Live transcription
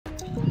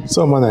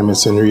So my name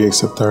is Henry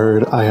Yates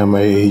III. I am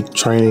a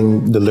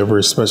training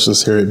delivery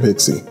specialist here at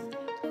BICSI.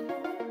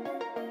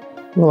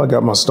 Well, I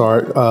got my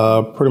start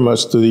pretty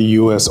much through the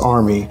U.S.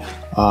 Army.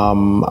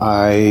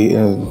 I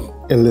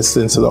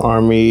enlisted into the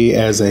Army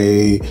as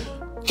a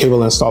cable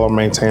installer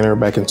maintainer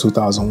back in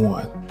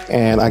 2001.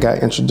 And I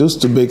got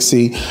introduced to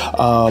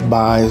BICSI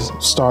by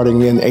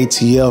starting in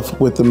ATF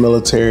with the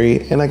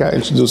military, and I got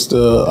introduced to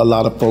a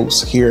lot of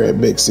folks here at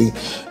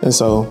BICSI, and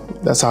so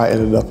that's how I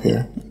ended up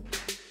here.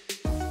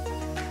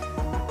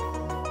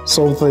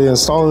 So for the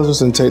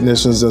installers and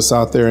technicians that's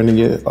out there and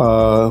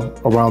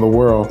around the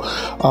world,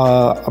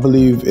 I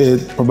believe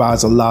it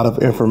provides a lot of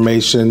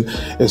information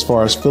as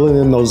far as filling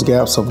in those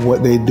gaps of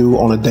what they do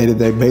on a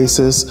day-to-day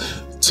basis,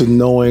 to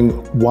knowing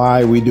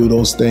why we do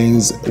those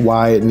things,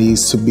 why it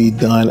needs to be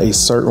done a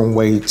certain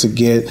way to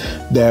get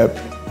that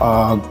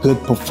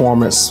good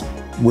performance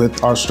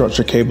with our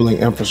structured cabling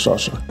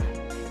infrastructure.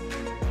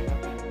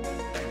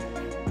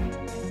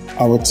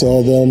 I would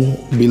tell them,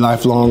 be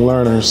lifelong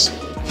learners.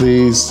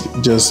 Please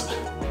just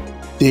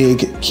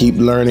dig, keep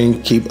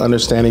learning, keep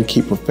understanding,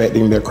 keep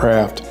perfecting their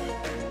craft.